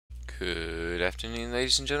Good afternoon,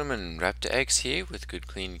 ladies and gentlemen. Raptor X here with Good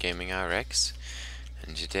Clean Gaming RX,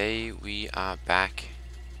 and today we are back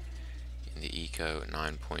in the Eco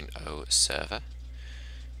 9.0 server,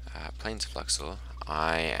 Plains of Luxor.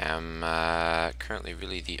 I am currently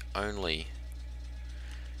really the only,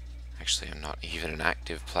 actually I'm not even an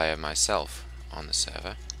active player myself on the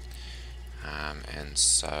server, and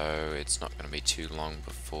so it's not going to be too long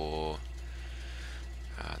before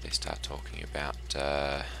they start talking about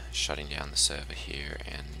shutting down the server here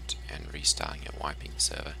and restarting it, wiping the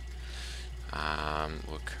server.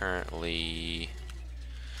 We're currently,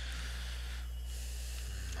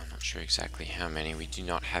 I'm not sure exactly how many. We do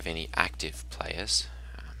not have any active players,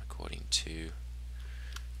 according to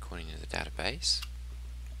the database.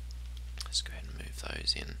 Let's go ahead and move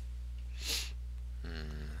those in.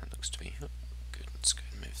 That looks to be good. Let's go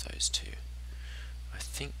ahead and move those two. I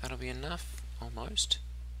think that'll be enough, almost,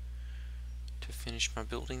 to finish my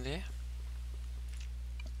building there.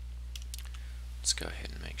 Let's go ahead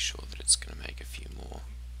and make sure that it's going to make a few more.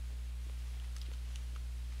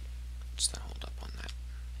 Just hold up on that.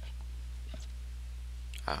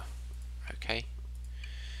 Oh, okay.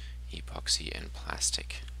 Epoxy and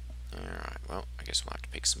plastic. Alright, well, I guess we'll have to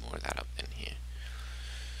pick some more of that up then here.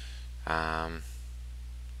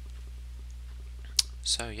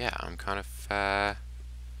 So yeah, I'm kind of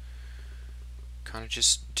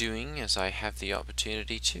just doing as I have the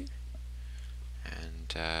opportunity to,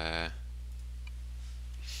 and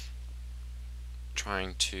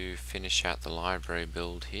trying to finish out the library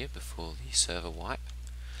build here before the server wipe.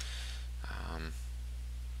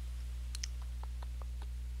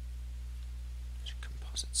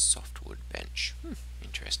 Composite softwood bench.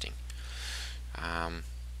 Interesting. Probably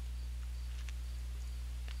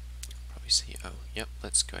see. Oh, yep.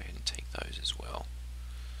 Let's go ahead and take those as well.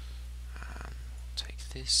 Take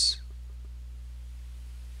this.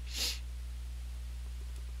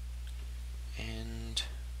 And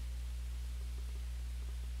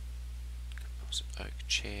composite oak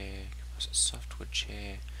chair, composite softwood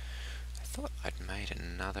chair. I thought I'd made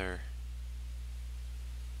another.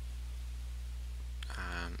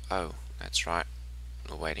 Oh, that's right.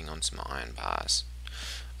 We're waiting on some iron bars.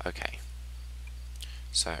 Okay.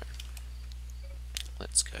 So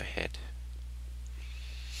let's go ahead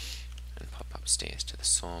and pop upstairs to the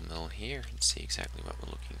sawmill here and see exactly what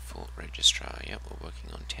we're looking for. Registrar, yep, we're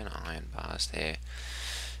working on 10 iron bars there.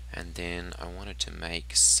 And then I wanted to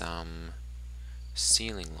make some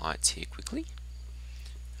ceiling lights here quickly.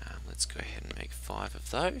 Let's go ahead and make 5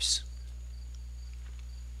 of those.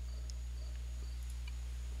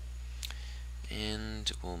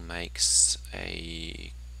 And we'll make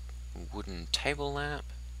a wooden table lamp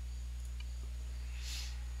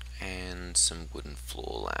and some wooden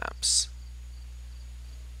floor lamps.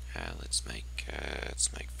 Let's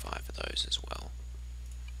make 5 of those as well.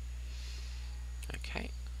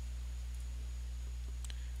 Okay.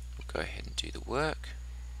 We'll go ahead and do the work.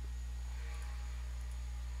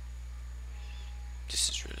 This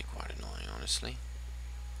is really quite annoying, honestly.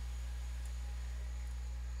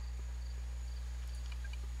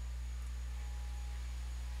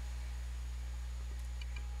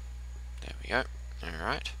 There we go.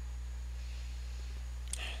 Alright.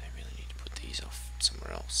 They really need to put these off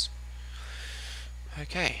somewhere else.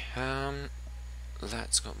 Okay,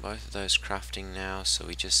 that's got both of those crafting now, so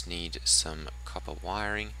we just need some copper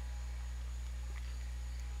wiring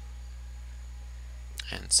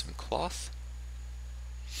and some cloth.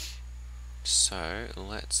 So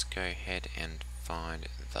let's go ahead and find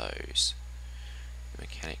those. The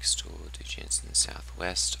mechanic store to Jensen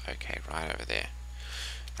Southwest. Okay, right over there.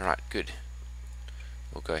 Alright, good.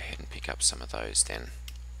 We'll go ahead and pick up some of those then.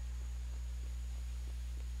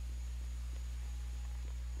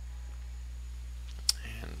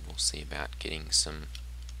 And we'll see about getting some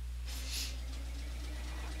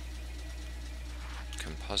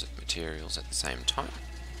composite materials at the same time.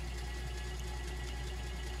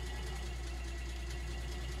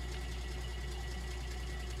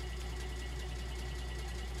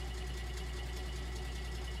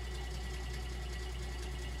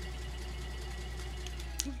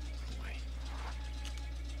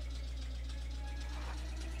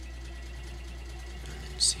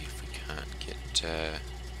 See if we can't get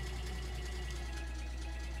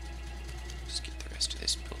just get the rest of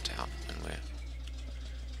this built out, and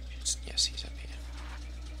yes, he's up here,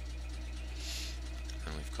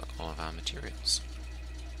 and we've got all of our materials.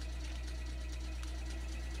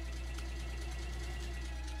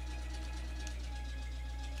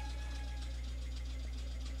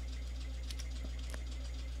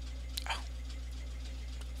 Oh,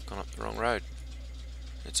 I've gone up the wrong road.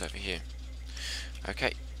 It's over here.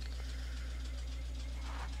 Okay,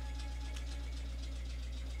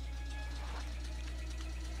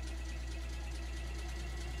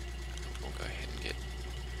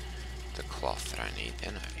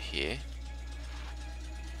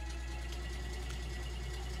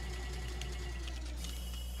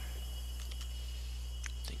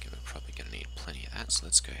 So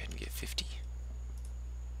let's go ahead and get 50.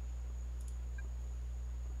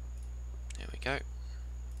 There we go. Are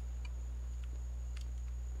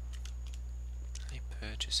they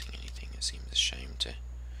purchasing anything? It seems a shame to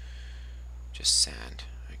just sand.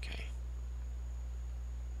 Okay.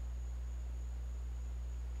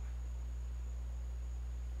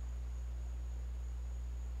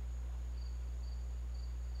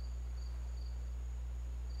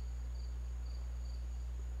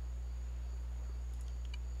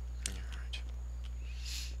 Alright.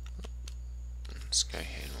 Let's go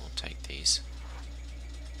ahead and we'll take these.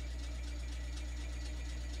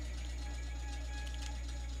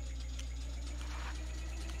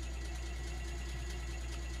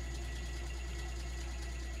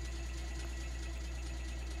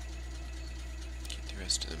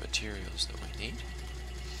 Rest of the materials that we need.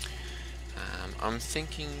 I'm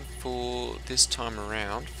thinking for this time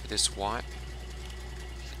around, for this wipe,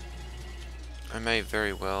 I may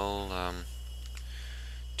very well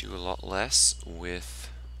do a lot less with,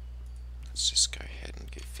 let's just go ahead and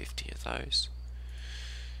get 50 of those.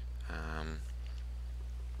 And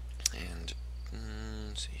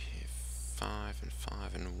let's see here, 5 and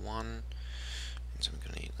 5 and 1, and so I'm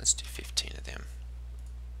going to need, let's do 15 of them.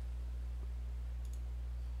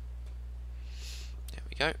 There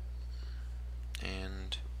we go.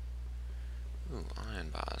 And ooh, iron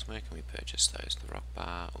bars. Where can we purchase those? The Rock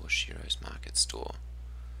Bar or Shiro's Market Store?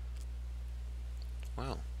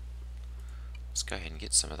 Well, let's go ahead and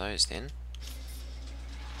get some of those then.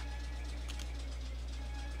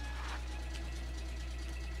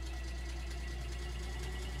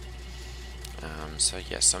 So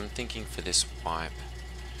yes, I'm thinking for this wipe,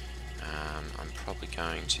 I'm probably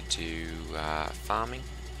going to do farming.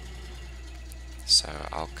 So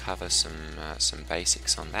I'll cover some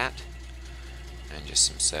basics on that, and just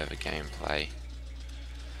some server gameplay.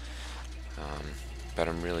 But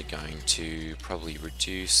I'm really going to probably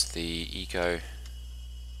reduce the eco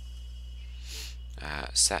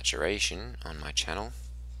saturation on my channel,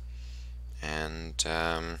 and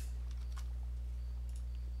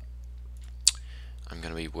I'm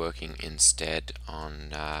going to be working instead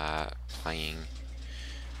on playing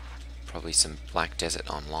probably some Black Desert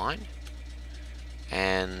Online.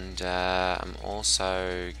 And I'm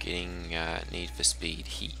also getting Need for Speed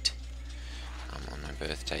Heat on my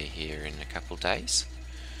birthday here in a couple of days.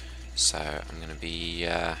 So I'm going to be,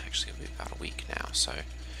 actually it'll be about a week now, so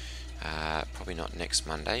probably not next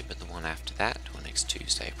Monday, but the one after that, or next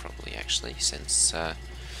Tuesday probably actually, since I'm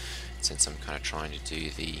kind of trying to do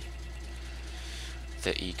the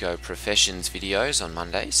Ego Professions videos on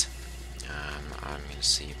Mondays. I'm going to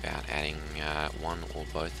see about adding one or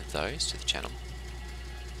both of those to the channel.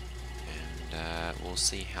 We'll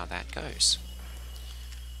see how that goes.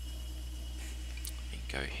 Let me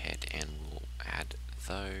go ahead and we'll add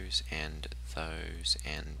those and those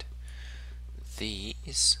and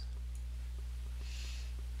these.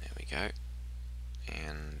 There we go.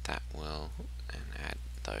 And that will, and add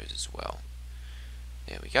those as well.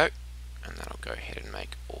 There we go. And that'll go ahead and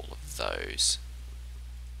make all of those.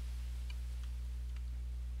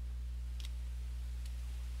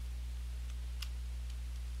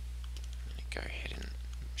 Go ahead and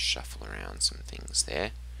shuffle around some things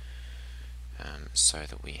there, so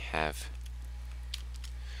that we have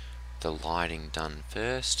the lighting done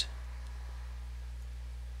first.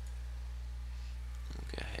 We'll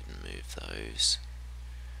go ahead and move those,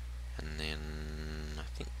 and then I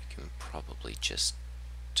think we can probably just,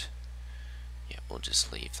 yeah, we'll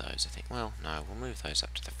just leave those, I think. Well, no, we'll move those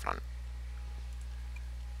up to the front.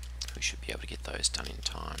 We should be able to get those done in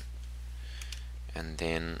time. And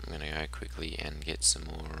then I'm going to go quickly and get some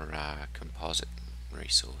more composite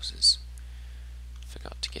resources.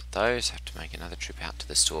 Forgot to get those. Have to make another trip out to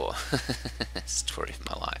the store. Story of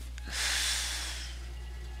my life.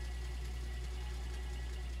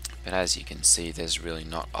 But as you can see, there's really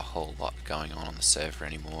not a whole lot going on the server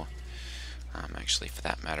anymore. Actually, for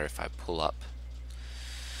that matter, if I pull up,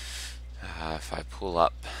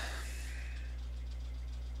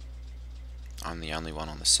 I'm the only one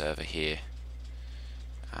on the server here.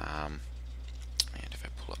 And if I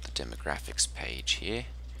pull up the demographics page here,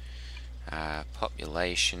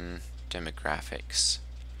 population, demographics,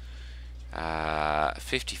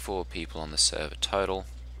 54 people on the server total,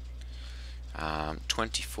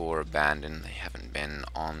 24 abandoned, they haven't been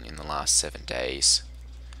on in the last 7 days,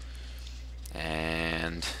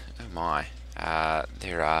 and oh my,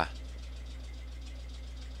 there are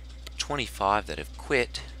 25 that have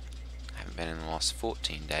quit, haven't been in the last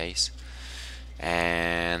 14 days.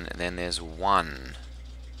 And then there's one,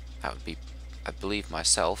 that would be, I believe,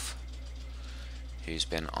 myself, who's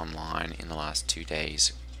been online in the last 2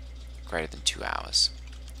 days greater than 2 hours.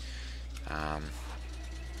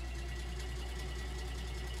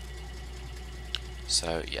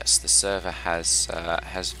 So yes, the server has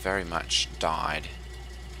very much died,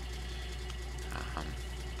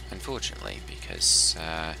 unfortunately, because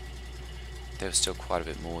there was still quite a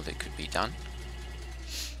bit more that could be done,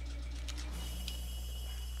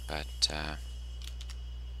 but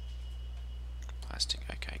plastic,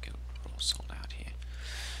 okay, good, we're all sold out here.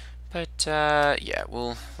 But yeah,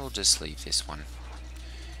 we'll just leave this one.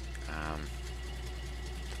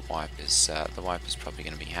 The wipe is probably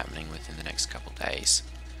going to be happening within the next couple days.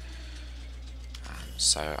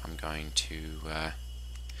 So I'm going to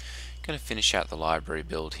finish out the library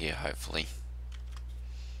build here, hopefully,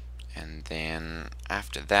 and then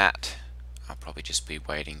after that I'll probably just be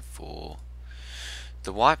waiting for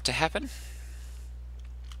the wipe to happen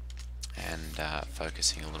and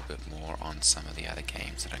focusing a little bit more on some of the other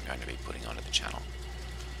games that I'm going to be putting onto the channel.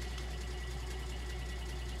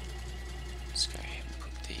 Let's go ahead and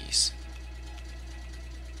put these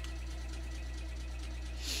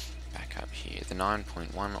back up here. The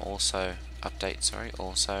 9.1 also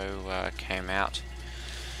came out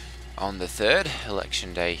on the 3rd,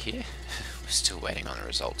 election day here. We're still waiting on the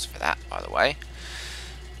results for that, by the way.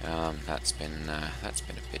 That's been a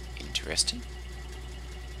bit interesting.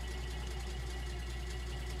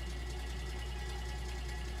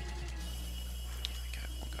 There we go.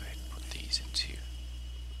 We'll go ahead and put these into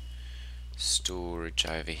storage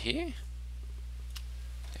over here.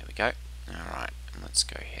 There we go. Alright, and let's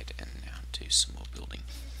go ahead and now do some more building.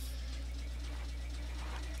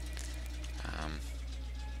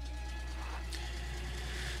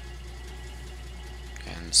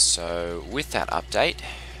 And so with that update,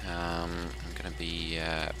 I'm going to be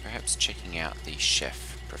perhaps checking out the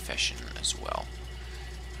chef profession as well.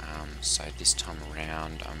 So this time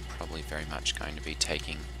around I'm probably very much going to be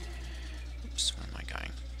taking, oops, where am I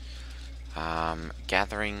going?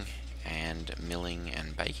 Gathering and milling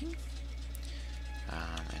and baking,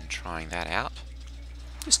 and trying that out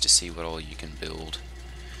just to see what all you can build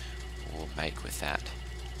or make with that.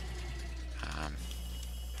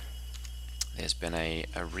 There's been a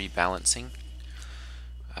rebalancing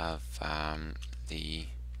of the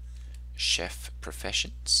chef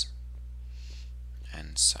professions,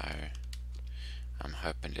 and so I'm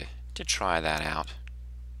hoping to try that out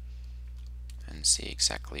and see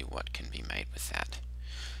exactly what can be made with that.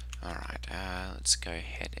 Alright, let's go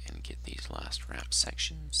ahead and get these last wrap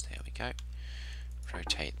sections. There we go.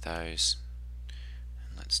 Rotate those,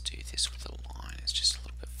 and let's do this with a line. It's just a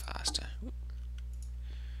little bit faster. Whoop.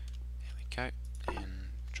 There we go,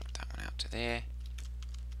 and drop that one out to there.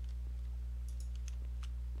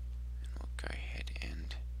 And we'll go ahead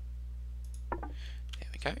and, there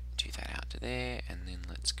we go, do that out to there, and then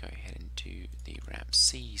let's go ahead and do the wrap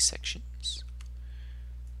C sections.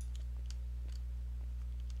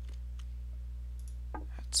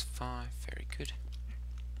 That's 5, very good.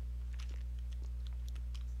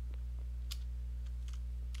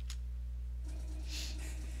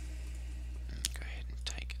 And go ahead and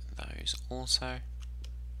take those also. I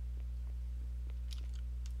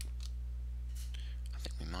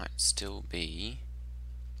think we might still be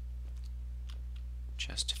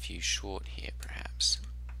just a few short here, perhaps.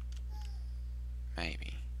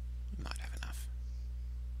 Maybe. We might have enough.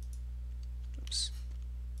 Oops.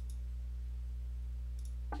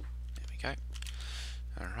 Go.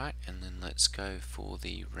 Alright, and then let's go for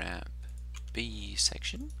the wrap B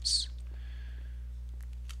sections.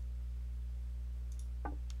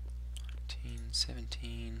 19,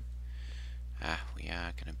 17. We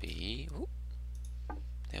are going to be... Ooh,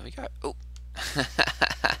 there we go. Oh.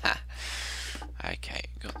 Okay,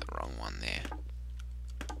 got the wrong one there.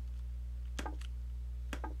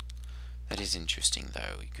 That is interesting,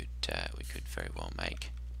 though. We could very well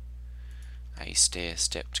make a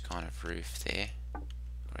stair-stepped kind of roof there, or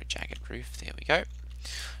a jagged roof. There we go.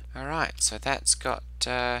 Alright, so that's got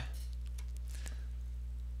that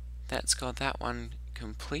one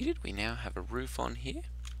completed. We now have a roof on here.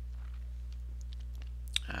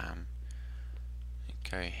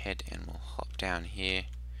 Go ahead and we'll hop down here,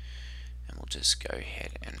 and we'll just go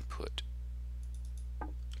ahead and put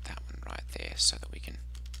that one right there so that we can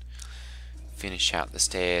finish out the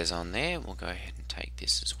stairs on there. We'll go ahead and take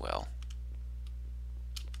this as well.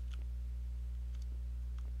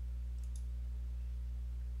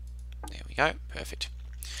 There we go, perfect.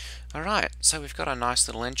 Alright, so we've got our nice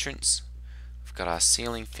little entrance. We've got our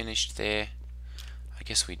ceiling finished there. I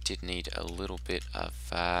guess we did need a little bit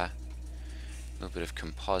of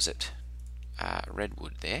composite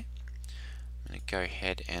redwood there. I'm going to go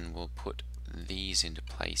ahead and we'll put these into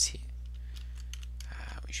place here.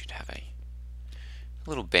 We should have a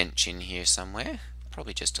little bench in here somewhere.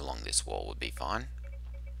 Probably just along this wall would be fine.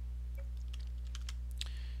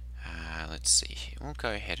 Let's see here. We'll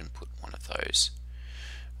go ahead and put one of those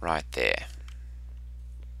right there.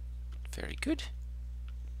 Very good.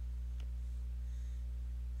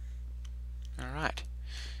 Alright.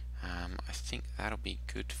 I think that'll be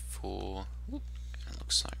good for... Whoop, it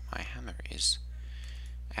looks like my hammer is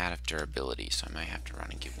out of durability, so I may have to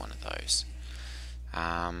run and get one of those.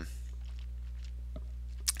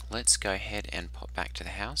 Let's go ahead and pop back to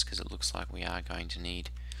the house, because it looks like we are going to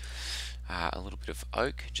need a little bit of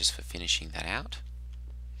oak just for finishing that out.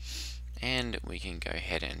 And we can go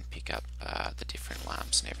ahead and pick up the different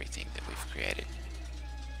lamps and everything that we've created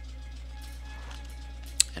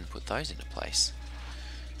and put those into place.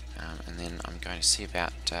 And then I'm going to see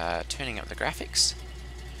about turning up the graphics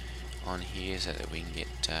on here so that we can get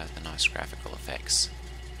the nice graphical effects.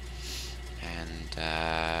 And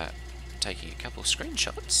taking a couple of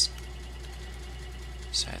screenshots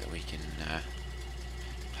so that we can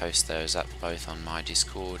post those up both on my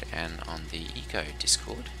Discord and on the Eco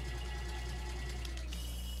Discord.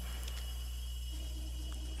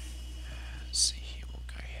 Let's see here, we'll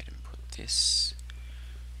go ahead and put this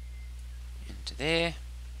into there.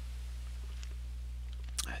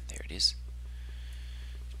 There it is.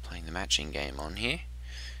 Playing the matching game on here.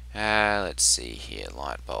 Let's see here,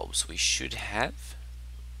 light bulbs. We should have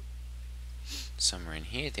somewhere in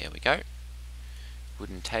here. There we go.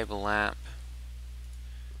 Wooden table lamp.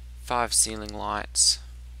 5 ceiling lights.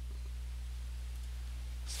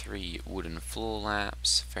 3 wooden floor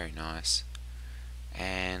lamps. Very nice.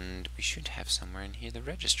 And we should have somewhere in here the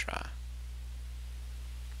registrar.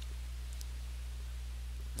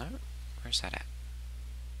 No? Where's that at?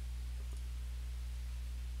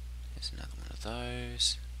 There's another one of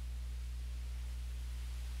those.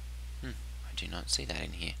 I do not see that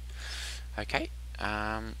in here. Okay,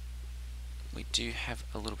 we do have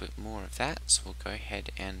a little bit more of that, so we'll go ahead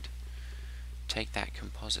and take that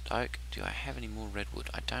composite oak. Do I have any more redwood?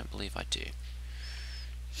 I don't believe I do.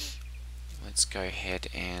 Let's go ahead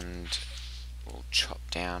and we'll chop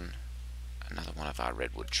down another one of our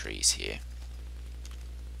redwood trees here.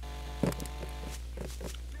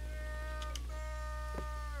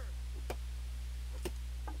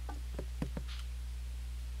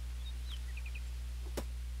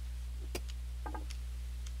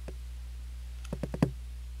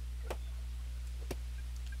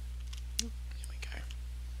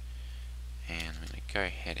 Go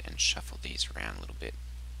ahead and shuffle these around a little bit.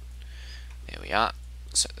 There we are,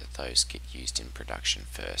 so that those get used in production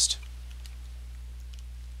first.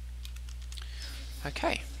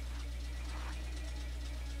 Okay.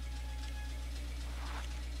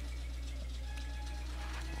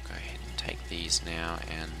 We'll go ahead and take these now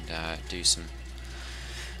and do some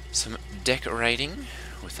decorating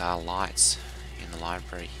with our lights in the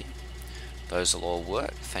library here. Those will all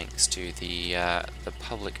work thanks to the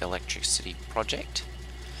public electricity project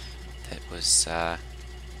that was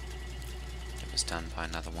done by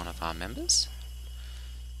another one of our members.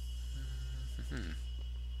 If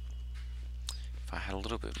I had a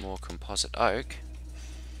little bit more composite oak,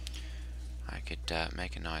 I could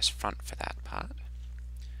make a nice front for that part.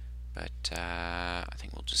 But I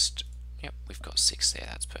think we'll just... Yep, we've got 6 there.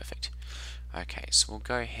 That's perfect. Okay, so we'll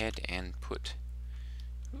go ahead and put...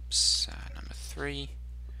 Oops, number 3.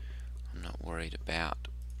 I'm not worried about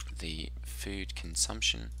the food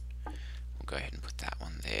consumption. We'll go ahead and put that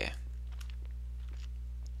one there.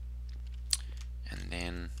 And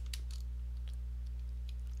then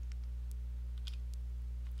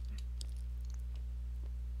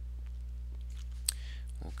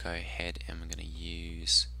we'll go ahead and we're going to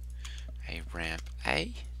use a ramp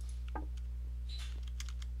A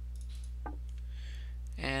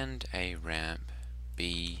and a ramp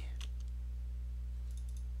B.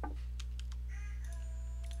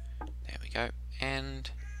 There we go.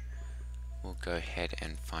 And we'll go ahead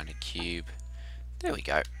and find a cube. There we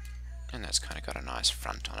go. And that's kind of got a nice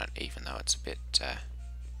front on it, even though it's a bit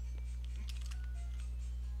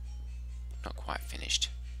not quite finished.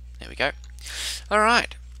 There we go.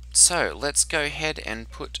 Alright, so let's go ahead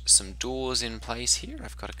and put some doors in place here.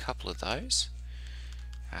 I've got a couple of those.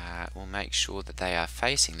 We'll make sure that they are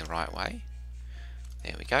facing the right way.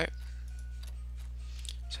 There we go.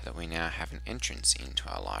 So that we now have an entrance into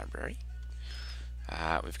our library.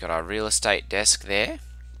 We've got our real estate desk there.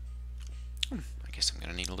 I guess I'm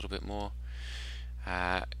going to need a little bit more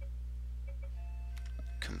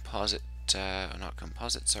composite, or not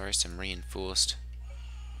composite, sorry, some reinforced.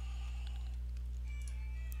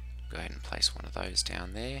 Go ahead and place one of those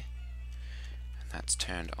down there. That's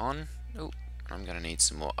turned on. Oh, I'm going to need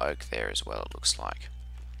some more oak there as well, it looks like.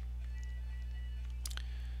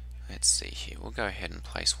 Let's see here. We'll go ahead and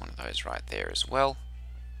place one of those right there as well.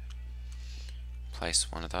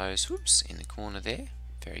 Place one of those, whoops, in the corner there.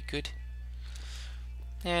 Very good.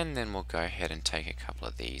 And then we'll go ahead and take a couple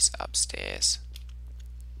of these upstairs.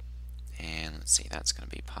 And let's see, that's going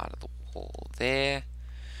to be part of the wall there.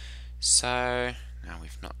 So, now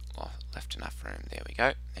we've not left enough room. There we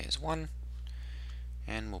go. There's one.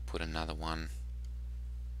 And we'll put another one.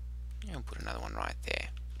 Yeah, we'll put another one right there.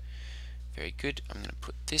 Very good. I'm going to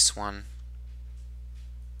put this one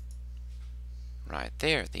right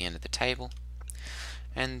there at the end of the table.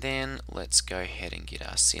 And then let's go ahead and get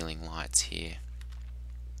our ceiling lights here.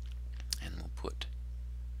 And we'll put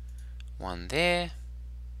one there,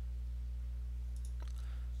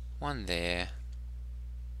 one there,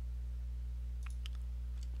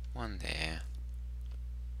 one there,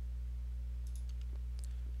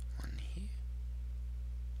 one here,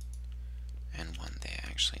 and one there.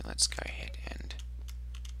 Actually, let's go ahead and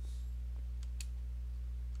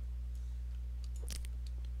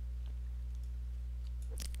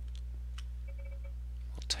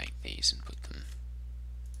we'll take these and put them.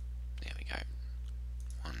 There we go.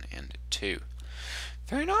 1 and 2.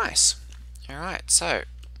 Very nice. Alright, so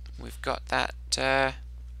we've got that done.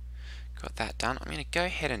 I'm going to go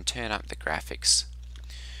ahead and turn up the graphics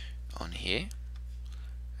on here,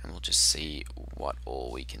 and we'll just see what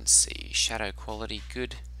all we can see. Shadow quality,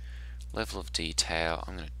 good. Level of detail,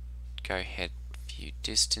 I'm going to go ahead, view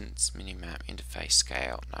distance, minimap, interface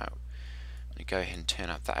scale. No. I'm going to go ahead and turn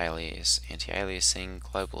up the alias, anti-aliasing,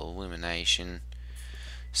 global illumination,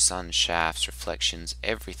 sun shafts, reflections,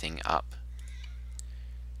 everything up.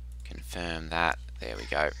 Confirm that. There we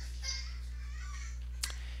go.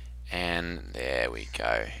 And there we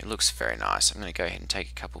go. It looks very nice. I'm going to go ahead and take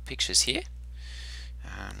a couple pictures here.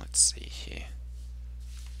 Let's see here.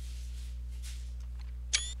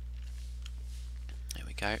 There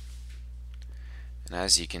we go. And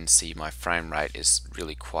as you can see, my frame rate is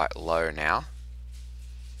really quite low now,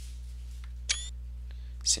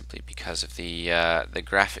 simply because of the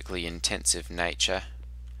graphically intensive nature.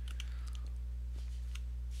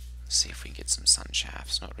 Let's see if we can get some sun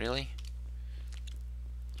shafts. Not really.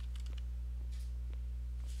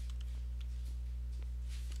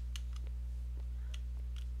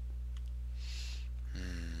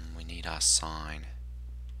 We need our sign.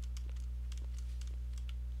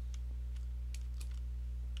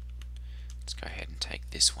 Let's go ahead and take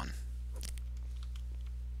this one.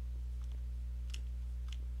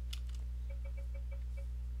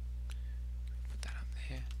 Put that up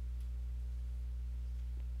there.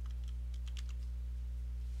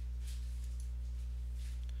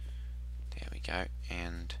 There we go,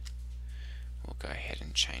 and we'll go ahead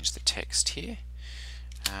and change the text here.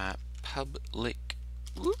 Public,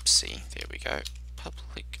 whoopsie, there we go.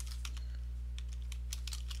 Public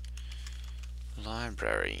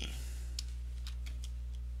library.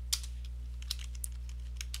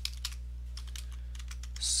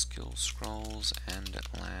 Skill scrolls and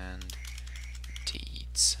land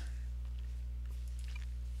deeds.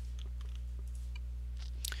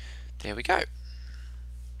 There we go.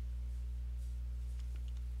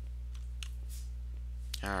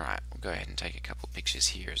 Alright, we'll go ahead and take a couple pictures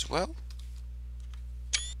here as well.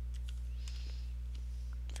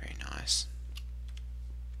 Very nice.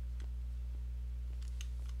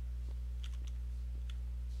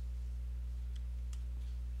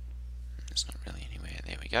 There's not really anywhere.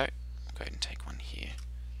 There we go. I'll go ahead and take one here.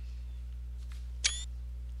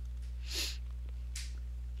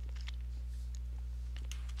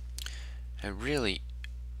 It really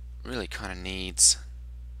kind of needs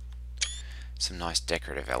some nice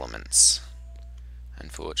decorative elements.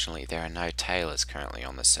 Unfortunately, there are no tailors currently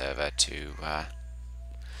on the server to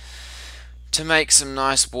make some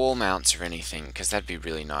nice wall mounts or anything, because that'd be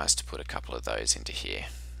really nice to put a couple of those into here.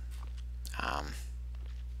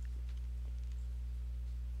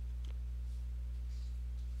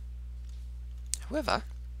 However,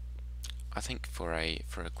 I think for a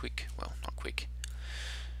quick, well, not quick,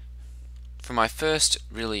 for my first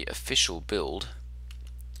really official build,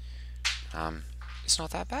 it's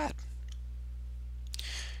not that bad.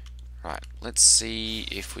 Right, let's see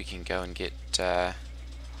if we can go and get a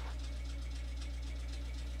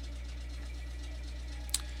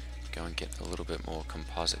little bit more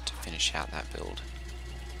composite to finish out that build.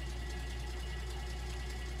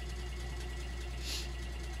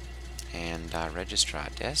 And registrar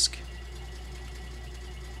desk.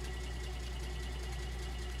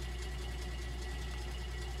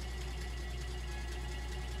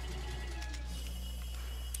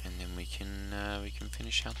 And then and we can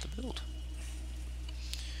finish out the build.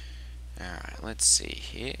 Alright, let's see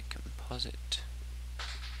here. Composite.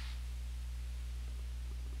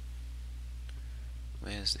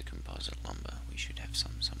 Where's the composite lumber? We should have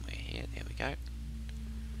some somewhere here. There we go.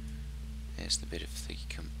 There's the bit of the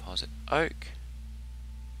composite oak.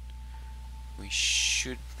 We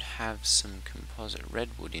should have some composite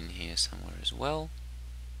redwood in here somewhere as well.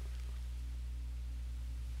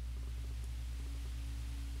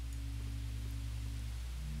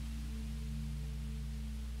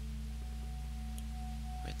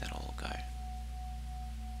 Where'd that all go?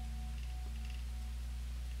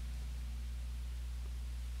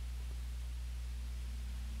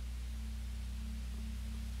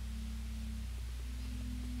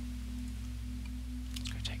 Let's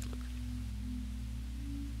go take a look.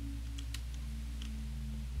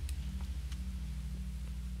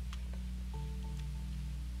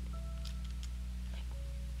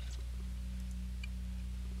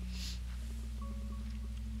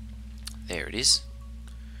 There it is.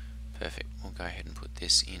 Perfect. We'll go ahead and put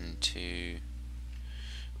this into...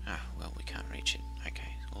 well, we can't reach it.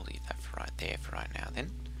 Okay, we'll leave that for right there for right now then.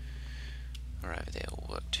 Or over there will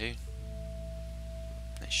work too.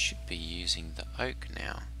 They should be using the oak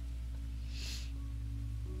now.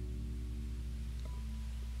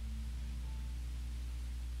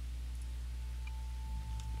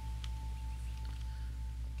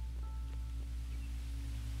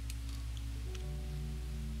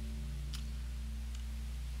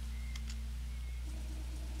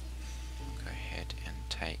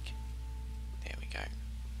 Take, there we go,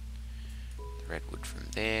 the redwood from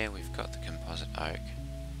there. We've got the composite oak.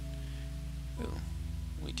 Ooh,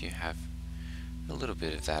 we do have a little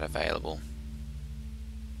bit of that available.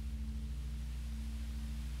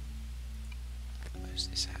 Where's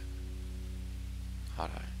this at?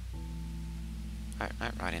 Auto. Oh,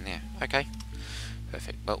 no, right in there. Okay,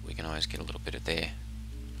 perfect. Well, we can always get a little bit of there.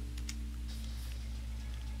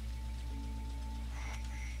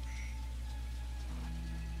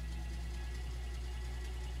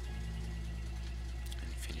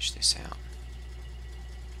 This out.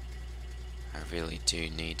 I really do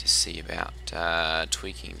need to see about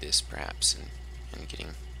tweaking this perhaps and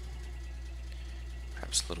getting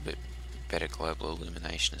perhaps a little bit better global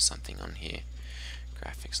illumination or something on here.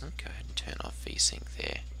 Graphics, let me go ahead and turn off VSync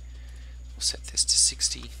there. We'll set this to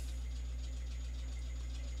 60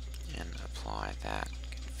 and apply that,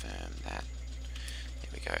 confirm that.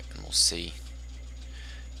 There we go, and we'll see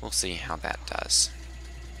how that does.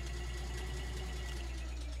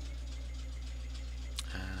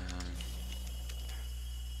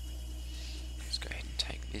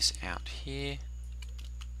 This out here.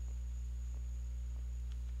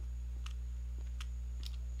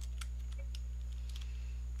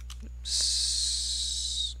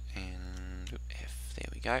 Oops. And F, there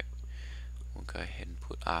we go. We'll go ahead and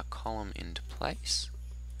put our column into place.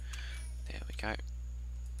 There we go.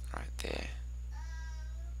 Right there.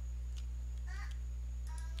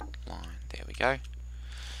 Line, there we go.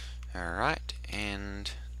 Alright, and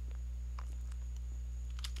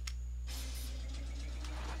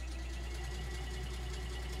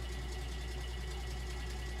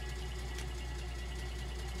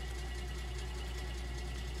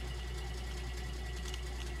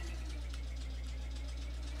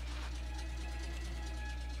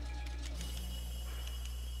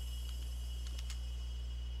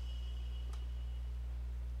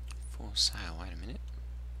for sale, wait a minute.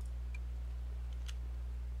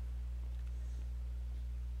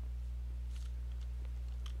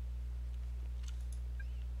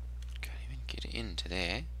 Can't even get it into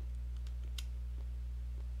there.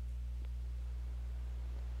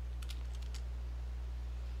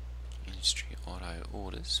 Industry auto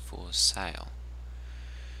orders for sale.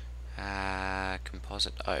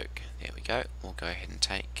 Composite oak. There we go. We'll go ahead and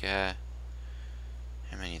take how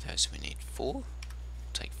many of those do we need? 4? We'll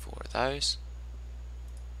take 4 of those.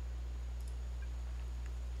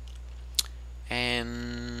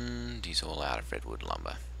 And he's all out of redwood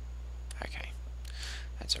lumber. Okay.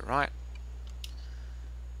 That's alright.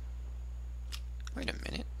 Wait a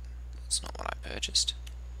minute. That's not what I purchased.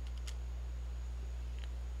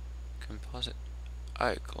 Composite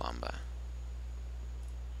oak lumber.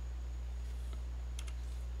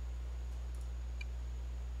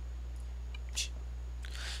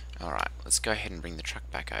 Alright, let's go ahead and bring the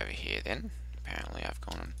truck back over here then. Apparently I've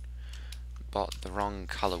gone and bought the wrong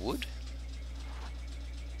colour wood.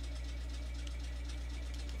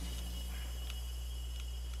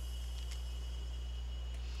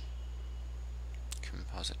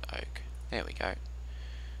 Composite oak. There we go.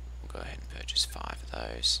 We'll go ahead and purchase 5 of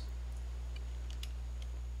those.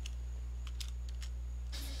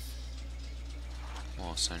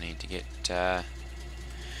 also need to get a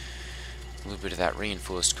little bit of that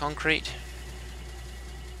reinforced concrete,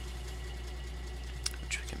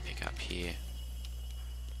 which we can pick up here.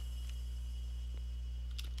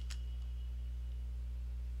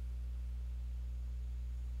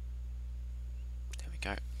 There we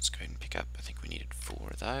go. Let's go ahead and pick up, I think we needed 4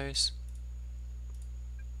 of those.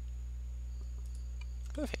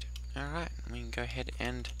 Perfect. Alright, we can go ahead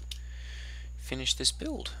and finish this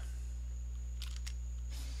build.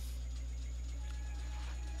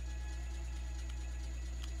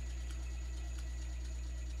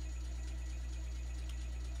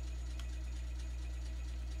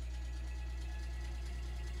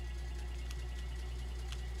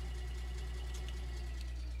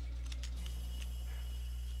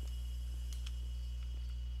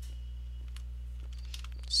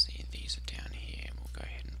 See, these are down here. We'll go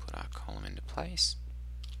ahead and put our column into place.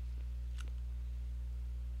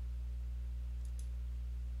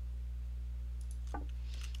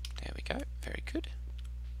 There we go, very good.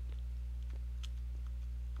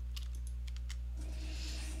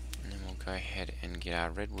 And then we'll go ahead and get our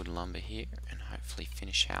redwood lumber here and hopefully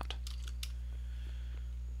finish out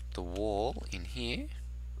the wall in here.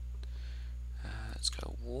 Let's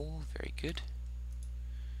go wall, very good.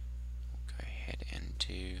 We'll go ahead and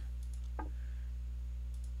do...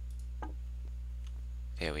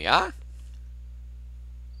 There we are.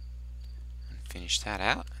 Finish that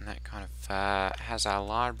out, and that kind of has our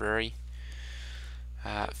library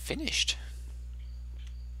finished.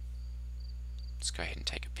 Let's go ahead and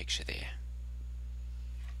take a picture there.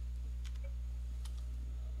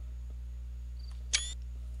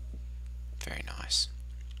 Very nice.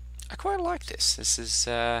 I quite like this. This is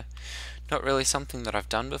not really something that I've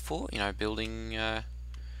done before, you know, building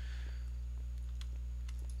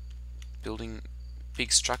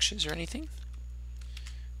big structures or anything.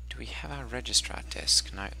 Do we have our registrar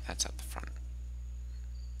desk? No, that's up the front.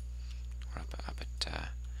 We're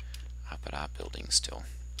up at our building still.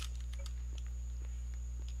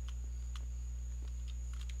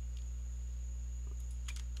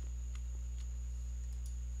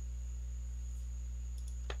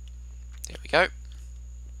 There we go.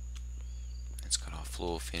 It's got our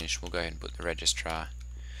floor finished. We'll go ahead and put the registrar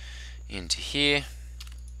into here.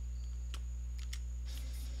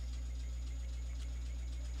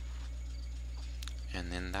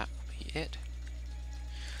 And then that will be it.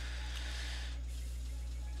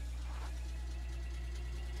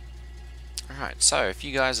 Alright, so if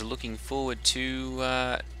you guys are looking forward to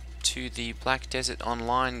the Black Desert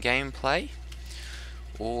Online gameplay,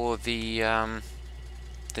 or the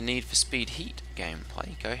Need for Speed Heat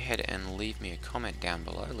gameplay, go ahead and leave me a comment down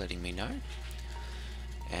below letting me know.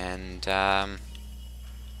 And of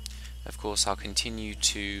course I'll continue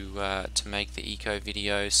to make the eco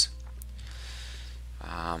videos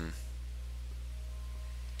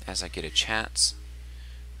as I get a chance.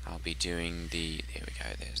 I'll be doing the... There we go,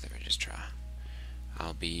 there's the registrar.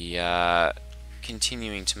 I'll be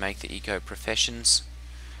continuing to make the eco professions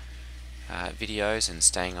videos and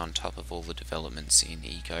staying on top of all the developments in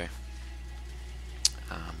eco.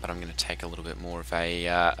 But I'm going to take a little bit more of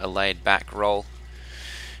a laid back role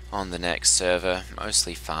on the next server,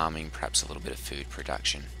 mostly farming, perhaps a little bit of food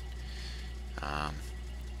production.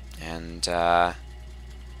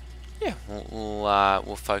 Yeah,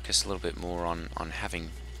 we'll focus a little bit more on having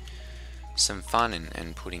some fun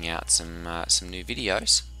and putting out some new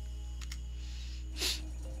videos.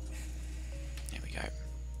 There we go.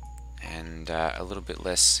 And a little bit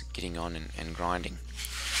less getting on and grinding.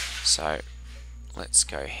 So let's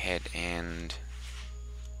go ahead and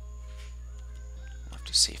I'll have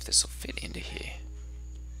to see if this will fit into here.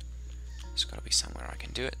 There's got to be somewhere I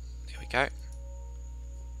can do it. There we go.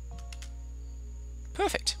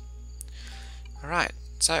 Perfect. Alright,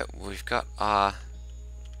 so we've got our...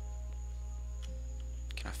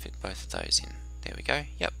 Can I fit both of those in? There we go.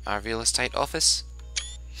 Yep, our real estate office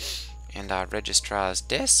and our registrar's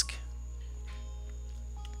desk.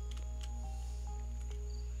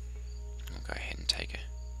 We'll go ahead and take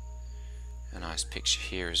a nice picture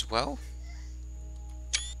here as well.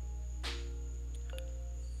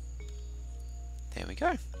 There we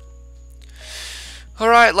go.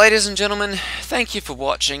 Alright, ladies and gentlemen, thank you for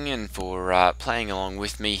watching and for playing along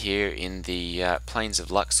with me here in the Plains of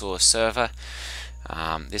Luxor server.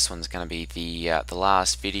 This one's going to be the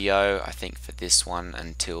last video, I think, for this one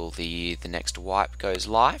until the next wipe goes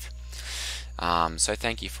live. So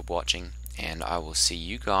thank you for watching, and I will see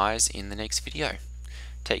you guys in the next video.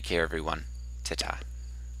 Take care, everyone. Ta-ta.